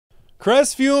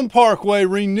Crestview and Parkway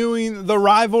renewing the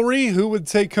rivalry. Who would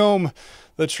take home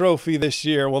the trophy this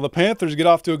year? Well, the Panthers get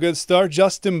off to a good start.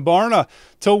 Justin Barna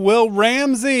to Will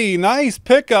Ramsey. Nice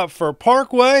pickup for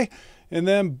Parkway. And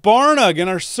then Barna going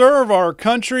to serve our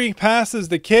country. Passes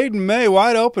to Caden May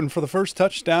wide open for the first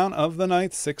touchdown of the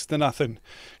night, 6-0.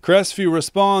 Crestview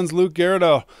responds. Luke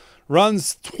Garrido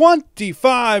runs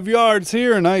 25 yards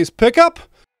here. Nice pickup.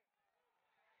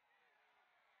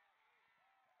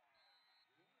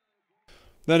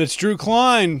 Then it's Drew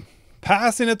Klein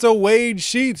passing it to Wade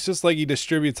Sheets, just like he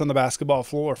distributes on the basketball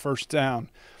floor. First down.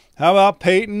 How about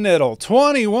Peyton Niddle?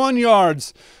 21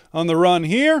 yards on the run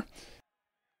here.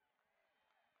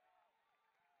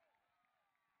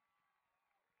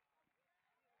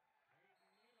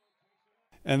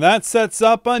 And that sets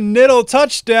up a Niddle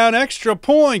touchdown. Extra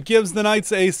point gives the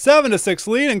Knights a 7-6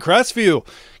 lead, and Crestview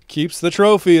keeps the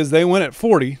trophy as they win at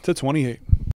 40-28.